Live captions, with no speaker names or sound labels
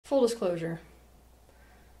Full disclosure.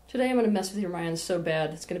 Today I'm going to mess with your mind so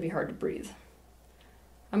bad it's going to be hard to breathe.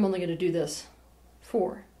 I'm only going to do this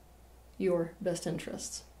for your best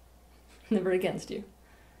interests. Never against you.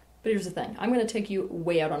 But here's the thing. I'm going to take you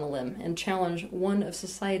way out on a limb and challenge one of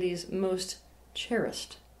society's most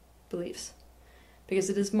cherished beliefs. Because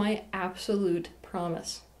it is my absolute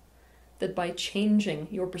promise that by changing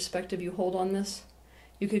your perspective you hold on this,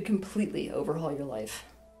 you could completely overhaul your life.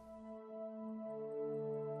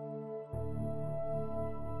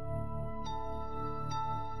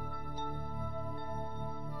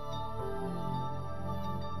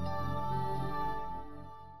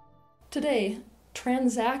 Today,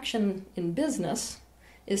 transaction in business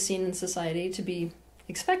is seen in society to be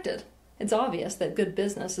expected. It's obvious that good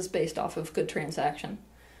business is based off of good transaction.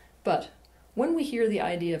 But when we hear the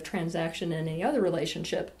idea of transaction in any other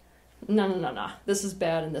relationship, no, this is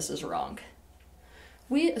bad and this is wrong.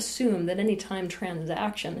 We assume that any time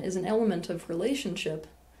transaction is an element of relationship,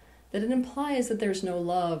 that it implies that there's no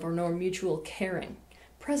love or no mutual caring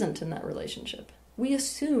present in that relationship. We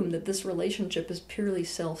assume that this relationship is purely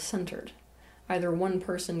self-centered, either one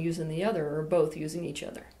person using the other or both using each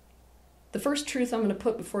other. The first truth I'm going to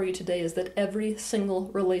put before you today is that every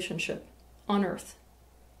single relationship on earth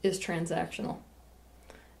is transactional.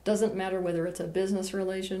 Doesn't matter whether it's a business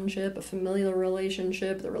relationship, a familial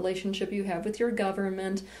relationship, the relationship you have with your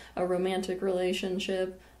government, a romantic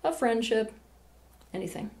relationship, a friendship,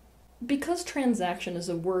 anything. Because transaction is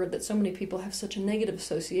a word that so many people have such a negative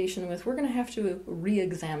association with, we're going to have to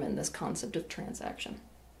re-examine this concept of transaction.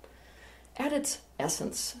 At its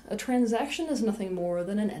essence, a transaction is nothing more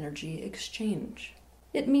than an energy exchange.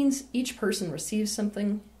 It means each person receives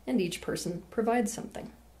something and each person provides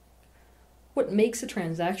something. What makes a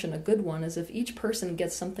transaction a good one is if each person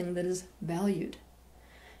gets something that is valued.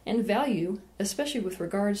 And value, especially with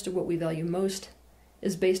regards to what we value most,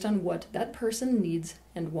 is based on what that person needs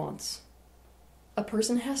and wants. A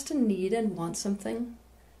person has to need and want something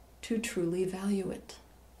to truly value it.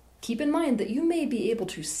 Keep in mind that you may be able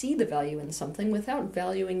to see the value in something without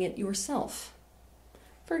valuing it yourself.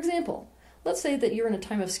 For example, let's say that you're in a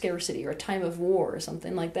time of scarcity or a time of war or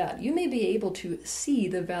something like that. You may be able to see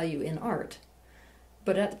the value in art,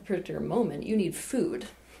 but at the particular moment you need food.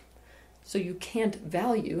 So you can't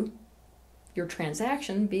value your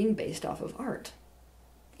transaction being based off of art.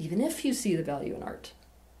 Even if you see the value in art,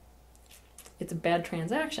 it's a bad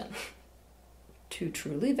transaction. To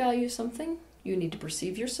truly value something, you need to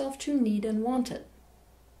perceive yourself to need and want it.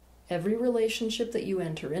 Every relationship that you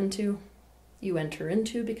enter into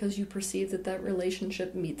because you perceive that that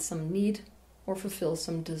relationship meets some need or fulfills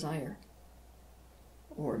some desire.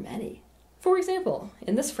 Or many. For example,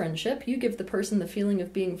 in this friendship, you give the person the feeling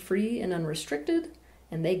of being free and unrestricted,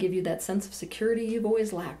 and they give you that sense of security you've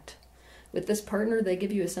always lacked. With this partner, they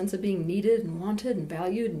give you a sense of being needed and wanted and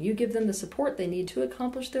valued, and you give them the support they need to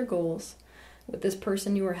accomplish their goals. With this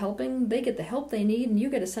person you are helping, they get the help they need, and you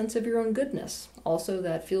get a sense of your own goodness. Also,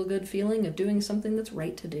 that feel-good feeling of doing something that's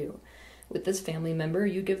right to do. With this family member,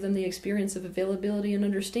 you give them the experience of availability and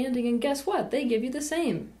understanding, and guess what? They give you the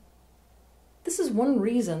same. This is one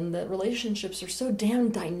reason that relationships are so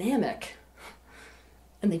damn dynamic.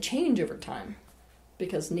 And they change over time,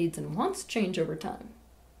 because needs and wants change over time.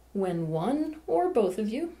 When one or both of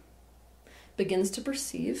you begins to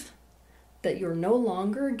perceive that you're no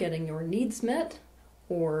longer getting your needs met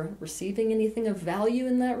or receiving anything of value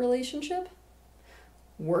in that relationship,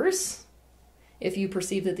 worse, if you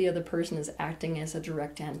perceive that the other person is acting as a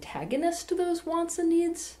direct antagonist to those wants and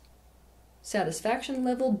needs, satisfaction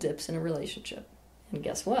level dips in a relationship. And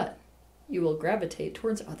guess what? You will gravitate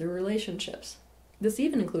towards other relationships. This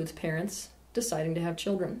even includes parents deciding to have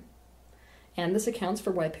children. And this accounts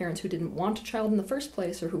for why parents who didn't want a child in the first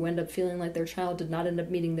place, or who end up feeling like their child did not end up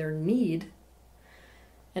meeting their need,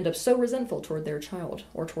 end up so resentful toward their child,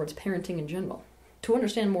 or towards parenting in general. To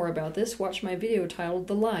understand more about this, watch my video titled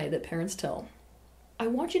The Lie That Parents Tell. I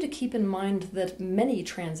want you to keep in mind that many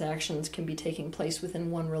transactions can be taking place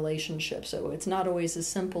within one relationship, so it's not always as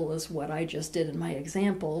simple as what I just did in my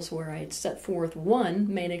examples, where I set forth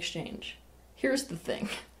one main exchange. Here's the thing.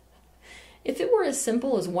 If it were as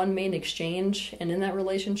simple as one main exchange, and in that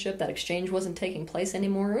relationship that exchange wasn't taking place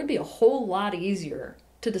anymore, it would be a whole lot easier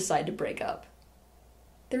to decide to break up.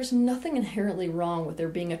 There's nothing inherently wrong with there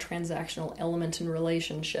being a transactional element in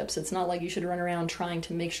relationships. It's not like you should run around trying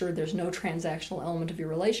to make sure there's no transactional element of your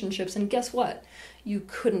relationships, and guess what? You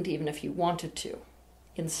couldn't even if you wanted to.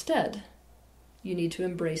 Instead, you need to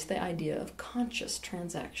embrace the idea of conscious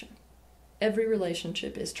transaction. Every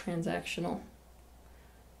relationship is transactional.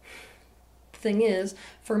 thing is,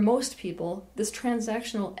 for most people, this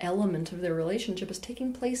transactional element of their relationship is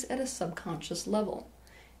taking place at a subconscious level.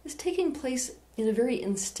 It's taking place in a very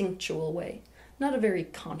instinctual way, not a very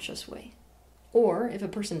conscious way. Or, if a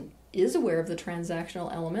person is aware of the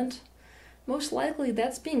transactional element, most likely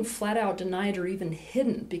that's being flat out denied or even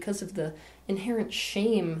hidden because of the inherent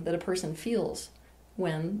shame that a person feels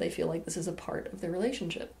when they feel like this is a part of their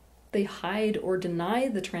relationship. They hide or deny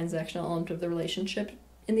the transactional element of the relationship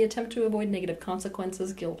in the attempt to avoid negative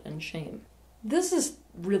consequences, guilt, and shame. This is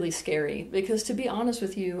really scary because, to be honest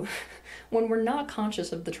with you, when we're not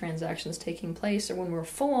conscious of the transactions taking place, or when we're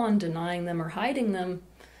full-on denying them or hiding them,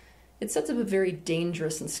 it sets up a very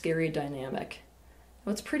dangerous and scary dynamic.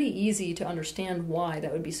 Now, it's pretty easy to understand why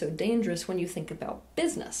that would be so dangerous when you think about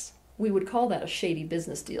business. We would call that a shady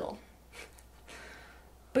business deal.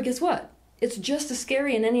 But guess what? It's just as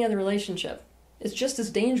scary in any other relationship. It's just as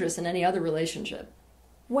dangerous in any other relationship.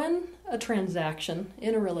 When a transaction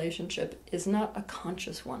in a relationship is not a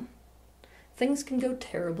conscious one, things can go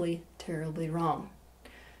terribly, terribly wrong.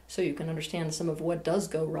 So you can understand some of what does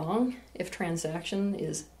go wrong if transaction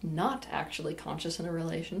is not actually conscious in a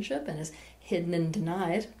relationship and is hidden and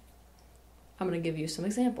denied. I'm going to give you some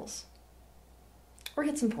examples, or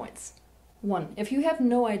hit some points. 1, if you have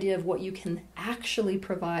no idea of what you can actually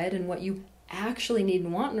provide and what you actually need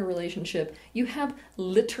and want in a relationship, you have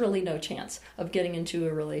literally no chance of getting into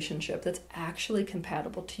a relationship that's actually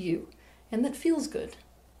compatible to you and that feels good.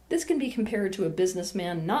 This can be compared to a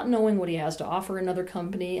businessman not knowing what he has to offer another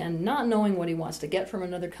company and not knowing what he wants to get from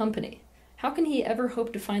another company. How can he ever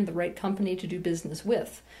hope to find the right company to do business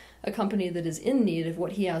with? A company that is in need of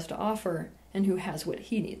what he has to offer and who has what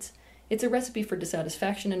he needs. It's a recipe for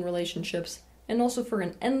dissatisfaction in relationships, and also for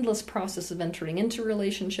an endless process of entering into a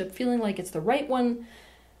relationship, feeling like it's the right one,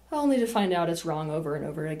 only to find out it's wrong over and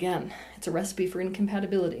over again. It's a recipe for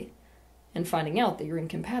incompatibility, and finding out that you're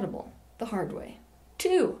incompatible the hard way.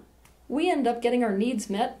 2, we end up getting our needs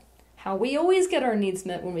met how we always get our needs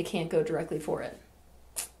met when we can't go directly for it.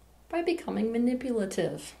 By becoming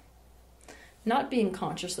manipulative. Not being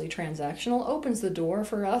consciously transactional opens the door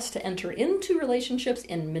for us to enter into relationships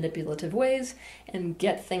in manipulative ways and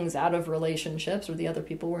get things out of relationships, or the other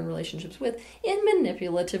people we're in relationships with, in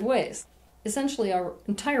manipulative ways. Essentially, our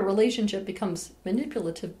entire relationship becomes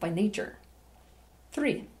manipulative by nature.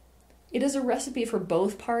 3, it is a recipe for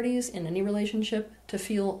both parties in any relationship to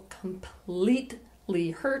feel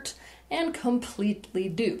completely hurt and completely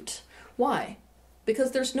duped. Why?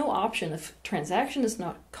 Because there's no option if transaction is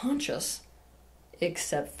not conscious,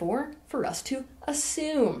 except for us to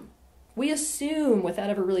assume. We assume,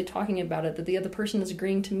 without ever really talking about it, that the other person is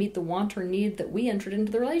agreeing to meet the want or need that we entered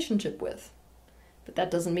into the relationship with. But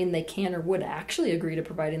that doesn't mean they can or would actually agree to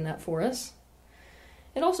providing that for us.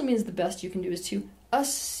 It also means the best you can do is to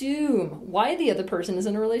assume why the other person is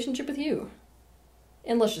in a relationship with you.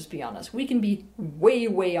 And let's just be honest, we can be way,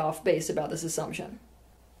 way off base about this assumption.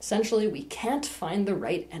 Essentially, we can't find the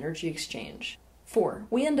right energy exchange. 4,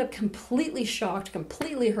 we end up completely shocked,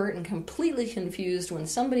 completely hurt, and completely confused when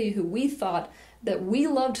somebody who we thought that we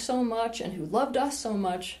loved so much and who loved us so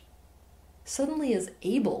much suddenly is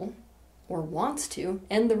able, or wants to,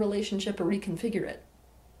 end the relationship or reconfigure it.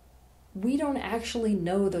 We don't actually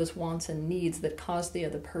know those wants and needs that caused the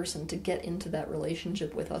other person to get into that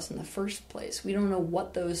relationship with us in the first place. We don't know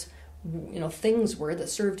what those things were that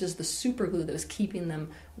served as the superglue that was keeping them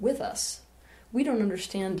with us. We don't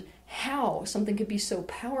understand how something could be so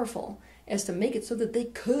powerful as to make it so that they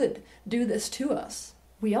could do this to us.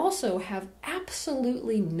 We also have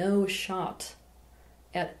absolutely no shot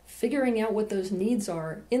at figuring out what those needs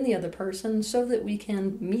are in the other person so that we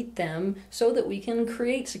can meet them, so that we can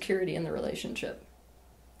create security in the relationship.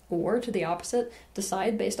 Or, to the opposite,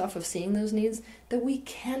 decide based off of seeing those needs that we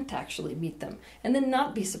can't actually meet them, and then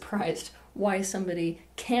not be surprised why somebody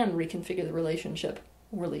can reconfigure the relationship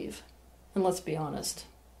or leave. And let's be honest,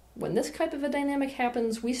 when this type of a dynamic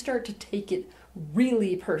happens, we start to take it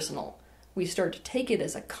really personal. We start to take it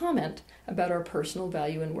as a comment about our personal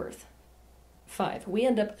value and worth. 5, we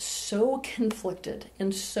end up so conflicted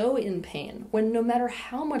and so in pain when no matter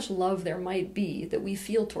how much love there might be that we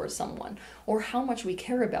feel towards someone or how much we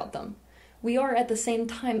care about them, we are at the same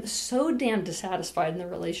time so damn dissatisfied in the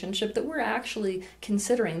relationship that we're actually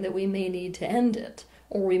considering that we may need to end it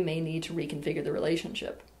or we may need to reconfigure the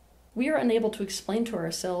relationship. We are unable to explain to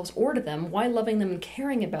ourselves or to them why loving them and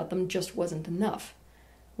caring about them just wasn't enough.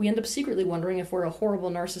 We end up secretly wondering if we're a horrible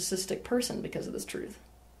narcissistic person because of this truth.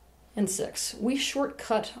 And 6, we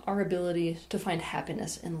shortcut our ability to find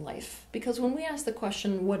happiness in life. Because when we ask the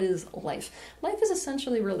question, what is life? Life is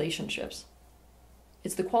essentially relationships.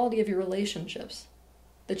 It's the quality of your relationships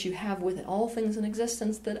that you have with all things in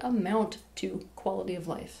existence that amount to quality of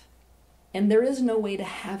life. And there is no way to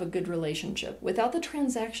have a good relationship without the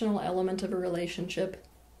transactional element of a relationship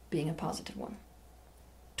being a positive one.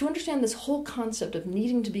 To understand this whole concept of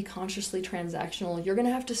needing to be consciously transactional, you're going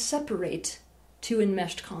to have to separate two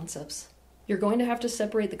enmeshed concepts. You're going to have to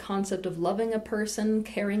separate the concept of loving a person,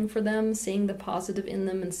 caring for them, seeing the positive in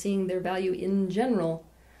them, and seeing their value in general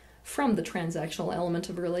from the transactional element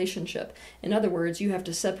of a relationship. In other words, you have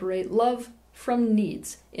to separate love from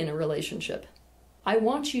needs in a relationship. I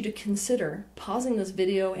want you to consider pausing this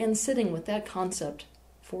video and sitting with that concept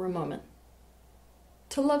for a moment.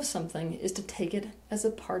 To love something is to take it as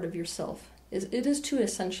a part of yourself. It is to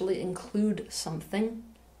essentially include something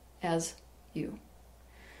as you.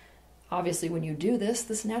 Obviously, when you do this,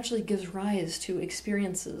 this naturally gives rise to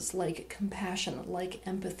experiences like compassion, like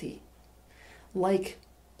empathy, like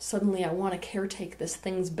suddenly I want to caretake this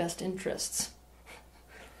thing's best interests.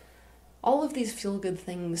 All of these feel-good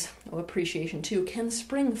things, appreciation too, can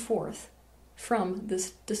spring forth from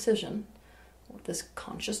this decision, or this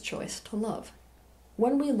conscious choice to love.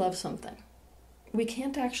 When we love something, we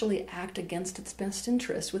can't actually act against its best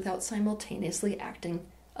interests without simultaneously acting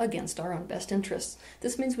against our own best interests.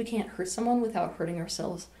 This means we can't hurt someone without hurting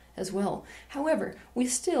ourselves as well. However, we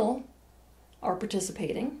still are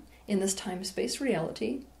participating in this time-space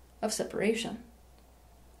reality of separation.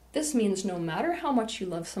 This means no matter how much you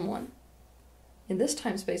love someone, in this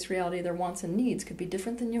time-space reality, their wants and needs could be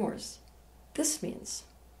different than yours. This means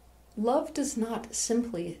love does not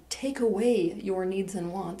simply take away your needs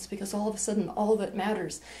and wants because all of a sudden all that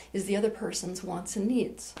matters is the other person's wants and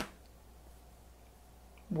needs.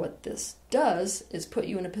 What this does is put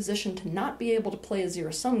you in a position to not be able to play a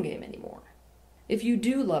zero-sum game anymore. If you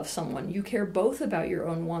do love someone, you care both about your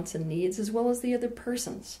own wants and needs as well as the other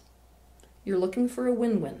person's. You're looking for a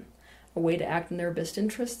win-win, a way to act in their best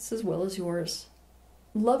interests as well as yours.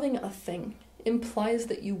 Loving a thing implies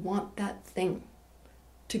that you want that thing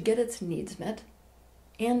to get its needs met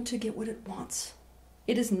and to get what it wants.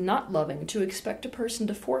 It is not loving to expect a person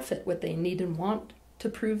to forfeit what they need and want to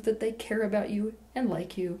prove that they care about you and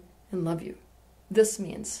like you and love you. This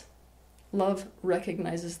means love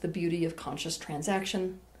recognizes the beauty of conscious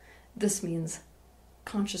transaction. This means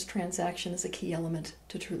conscious transaction is a key element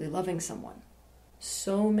to truly loving someone.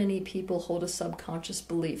 So many people hold a subconscious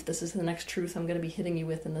belief. This is the next truth I'm going to be hitting you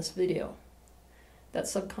with in this video. That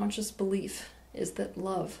subconscious belief is that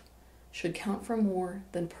love should count for more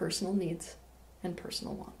than personal needs and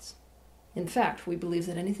personal wants. In fact, we believe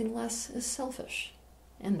that anything less is selfish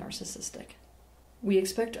and narcissistic. We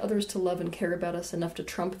expect others to love and care about us enough to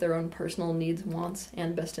trump their own personal needs, wants,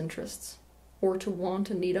 and best interests, or to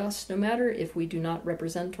want and need us no matter if we do not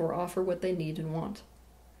represent or offer what they need and want.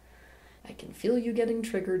 I can feel you getting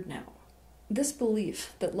triggered now. This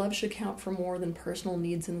belief that love should count for more than personal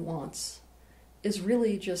needs and wants is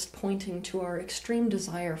really just pointing to our extreme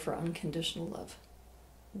desire for unconditional love.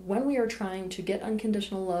 When we are trying to get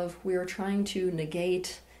unconditional love, we are trying to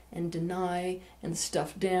negate and deny and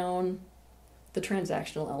stuff down the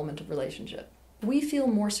transactional element of relationship. We feel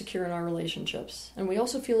more secure in our relationships, and we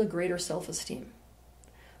also feel a greater self-esteem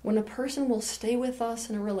when a person will stay with us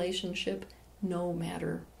in a relationship no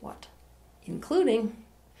matter what, including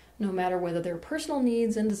no matter whether their personal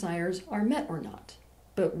needs and desires are met or not.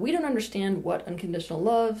 But we don't understand what unconditional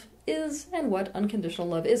love is and what unconditional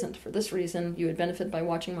love isn't. For this reason, you would benefit by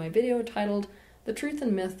watching my video titled The Truth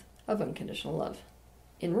and Myth of Unconditional Love.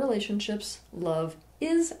 In relationships, love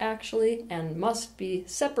is actually and must be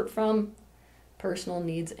separate from personal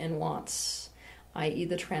needs and wants, i.e.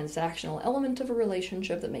 the transactional element of a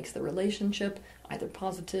relationship that makes the relationship either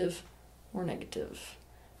positive or negative,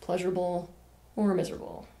 pleasurable or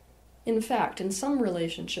miserable. In fact, in some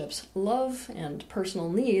relationships, love and personal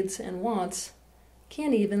needs and wants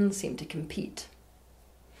can even seem to compete.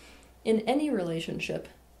 In any relationship,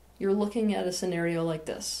 you're looking at a scenario like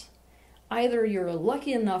this. Either you're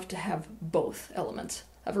lucky enough to have both elements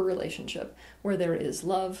of a relationship, where there is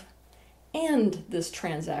love and this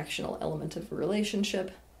transactional element of a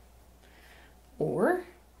relationship, or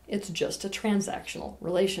it's just a transactional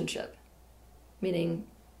relationship, meaning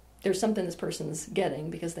there's something this person's getting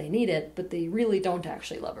because they need it, but they really don't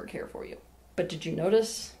actually love or care for you. But did you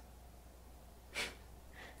notice?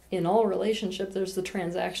 In all relationships, there's the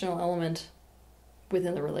transactional element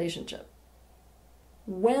within the relationship.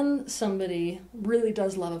 When somebody really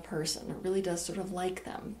does love a person, or really does sort of like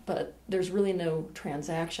them, but there's really no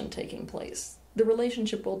transaction taking place, the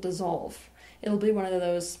relationship will dissolve. It'll be one of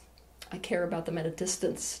those I care about them at a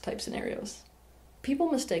distance type scenarios. People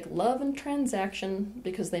mistake love and transaction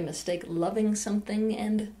because they mistake loving something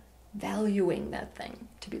and valuing that thing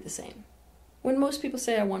to be the same. When most people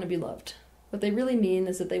say, I want to be loved, what they really mean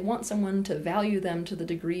is that they want someone to value them to the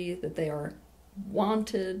degree that they are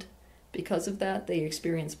wanted. Because of that, they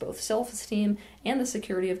experience both self-esteem and the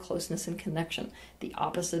security of closeness and connection, the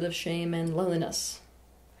opposite of shame and loneliness.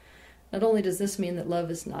 Not only does this mean that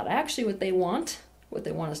love is not actually what they want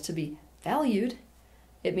is to be valued,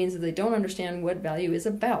 it means that they don't understand what value is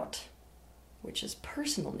about, which is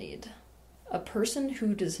personal need. A person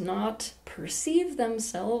who does not perceive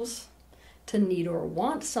themselves to need or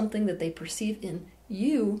want something that they perceive in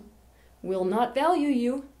you will not value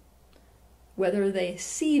you, whether they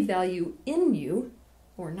see value in you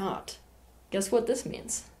or not. Guess what this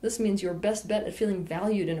means? This means your best bet at feeling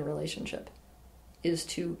valued in a relationship is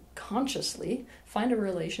to consciously find a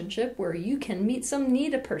relationship where you can meet some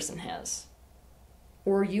need a person has,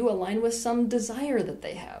 or you align with some desire that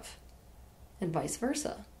they have, and vice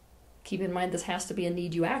versa. Keep in mind this has to be a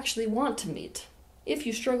need you actually want to meet. If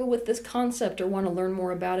you struggle with this concept or want to learn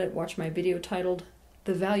more about it, watch my video titled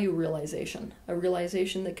The Value Realization, a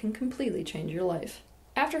realization that can completely change your life.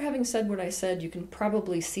 After having said what I said, you can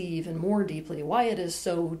probably see even more deeply why it is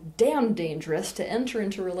so damn dangerous to enter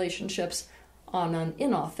into relationships on an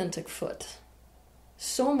inauthentic foot.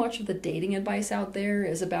 So much of the dating advice out there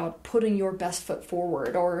is about putting your best foot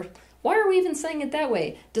forward, or why are we even saying it that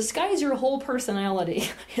way? Disguise your whole personality,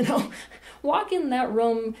 Walk in that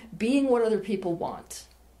room being what other people want.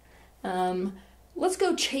 Let's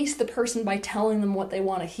go chase the person by telling them what they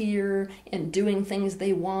want to hear and doing things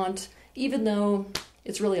they want, even though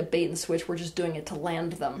it's really a bait and switch, we're just doing it to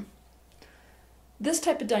land them. This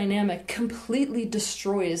type of dynamic completely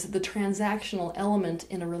destroys the transactional element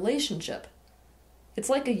in a relationship. It's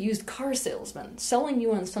like a used car salesman selling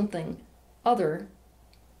you on something other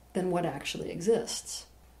than what actually exists.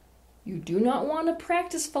 You do not want to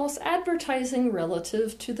practice false advertising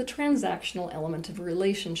relative to the transactional element of a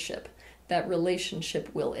relationship. That relationship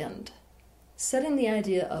will end. Setting the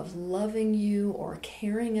idea of loving you or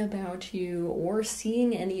caring about you or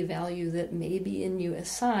seeing any value that may be in you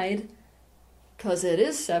aside, because it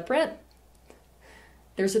is separate,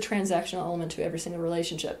 there's a transactional element to every single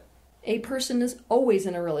relationship. A person is always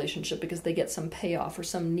in a relationship because they get some payoff or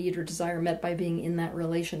some need or desire met by being in that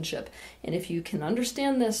relationship. And if you can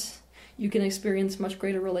understand this, you can experience much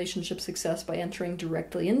greater relationship success by entering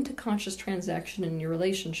directly into conscious transaction in your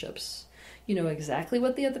relationships. You know exactly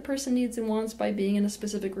what the other person needs and wants by being in a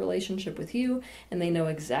specific relationship with you, and they know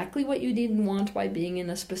exactly what you need and want by being in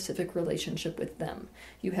a specific relationship with them.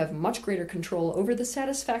 You have much greater control over the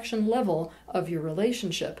satisfaction level of your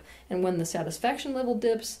relationship, and when the satisfaction level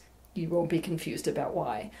dips, you won't be confused about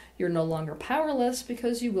why. You're no longer powerless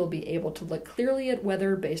because you will be able to look clearly at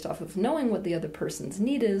whether, based off of knowing what the other person's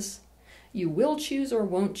need is, you will choose or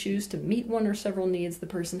won't choose to meet one or several needs the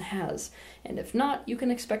person has, and if not, you can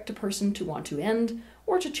expect a person to want to end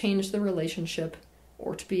or to change the relationship,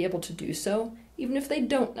 or to be able to do so, even if they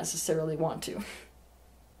don't necessarily want to.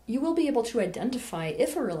 You will be able to identify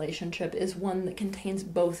if a relationship is one that contains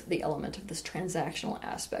both the element of this transactional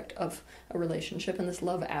aspect of a relationship and this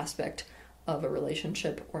love aspect of a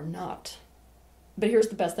relationship or not. But here's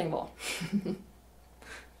the best thing of all.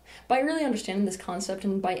 By really understanding this concept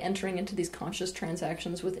and by entering into these conscious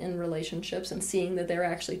transactions within relationships and seeing that they're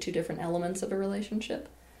actually two different elements of a relationship,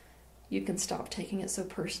 you can stop taking it so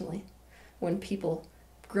personally. When people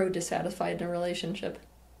grow dissatisfied in a relationship,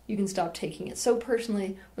 you can stop taking it so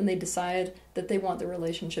personally when they decide that they want the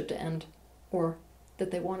relationship to end or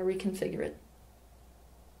that they want to reconfigure it.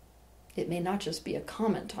 It may not just be a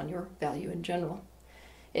comment on your value in general.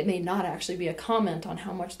 It may not actually be a comment on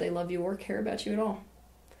how much they love you or care about you at all.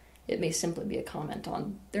 It may simply be a comment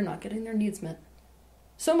on they're not getting their needs met.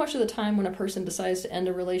 So much of the time when a person decides to end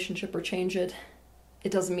a relationship or change it,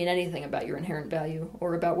 it doesn't mean anything about your inherent value,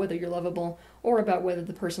 or about whether you're lovable, or about whether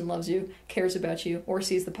the person loves you, cares about you, or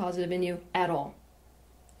sees the positive in you at all.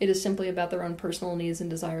 It is simply about their own personal needs and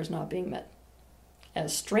desires not being met.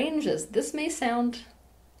 As strange as this may sound,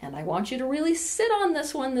 and I want you to really sit on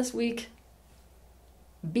this one this week,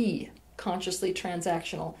 be consciously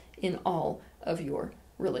transactional in all of your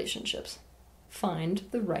relationships. Find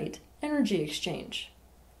the right energy exchange.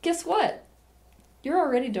 Guess what? You're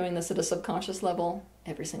already doing this at a subconscious level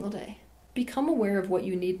every single day. Become aware of what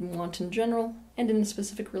you need and want in general and in a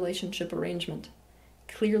specific relationship arrangement.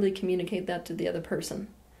 Clearly communicate that to the other person.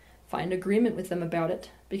 Find agreement with them about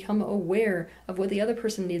it. Become aware of what the other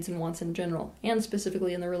person needs and wants in general, and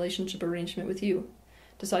specifically in the relationship arrangement with you.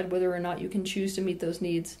 Decide whether or not you can choose to meet those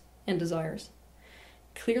needs and desires.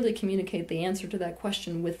 Clearly communicate the answer to that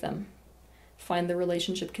question with them. Find the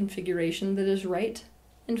relationship configuration that is right,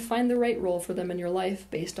 and find the right role for them in your life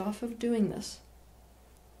based off of doing this.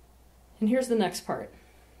 And here's the next part.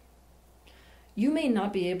 You may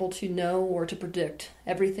not be able to know or to predict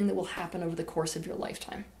everything that will happen over the course of your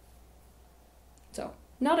lifetime. So,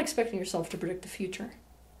 not expecting yourself to predict the future.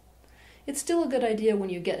 It's still a good idea when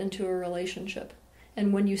you get into a relationship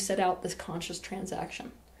and when you set out this conscious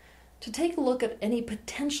transaction to take a look at any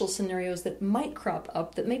potential scenarios that might crop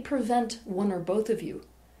up that may prevent one or both of you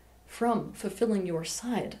from fulfilling your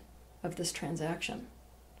side of this transaction,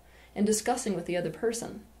 and discussing with the other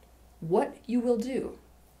person what you will do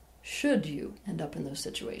should you end up in those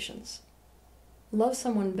situations. Love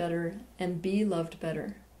someone better and be loved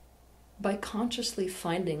better by consciously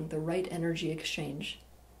finding the right energy exchange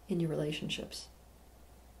in your relationships.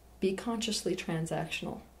 Be consciously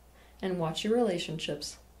transactional and watch your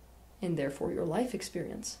relationships and therefore your life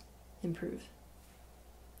experience improve.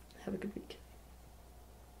 Have a good week.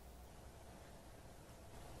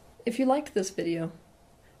 If you liked this video,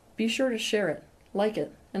 be sure to share it, like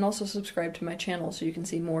it, and also subscribe to my channel so you can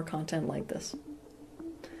see more content like this.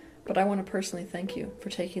 But I want to personally thank you for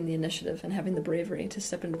taking the initiative and having the bravery to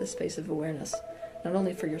step into this space of awareness, not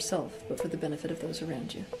only for yourself, but for the benefit of those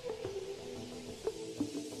around you.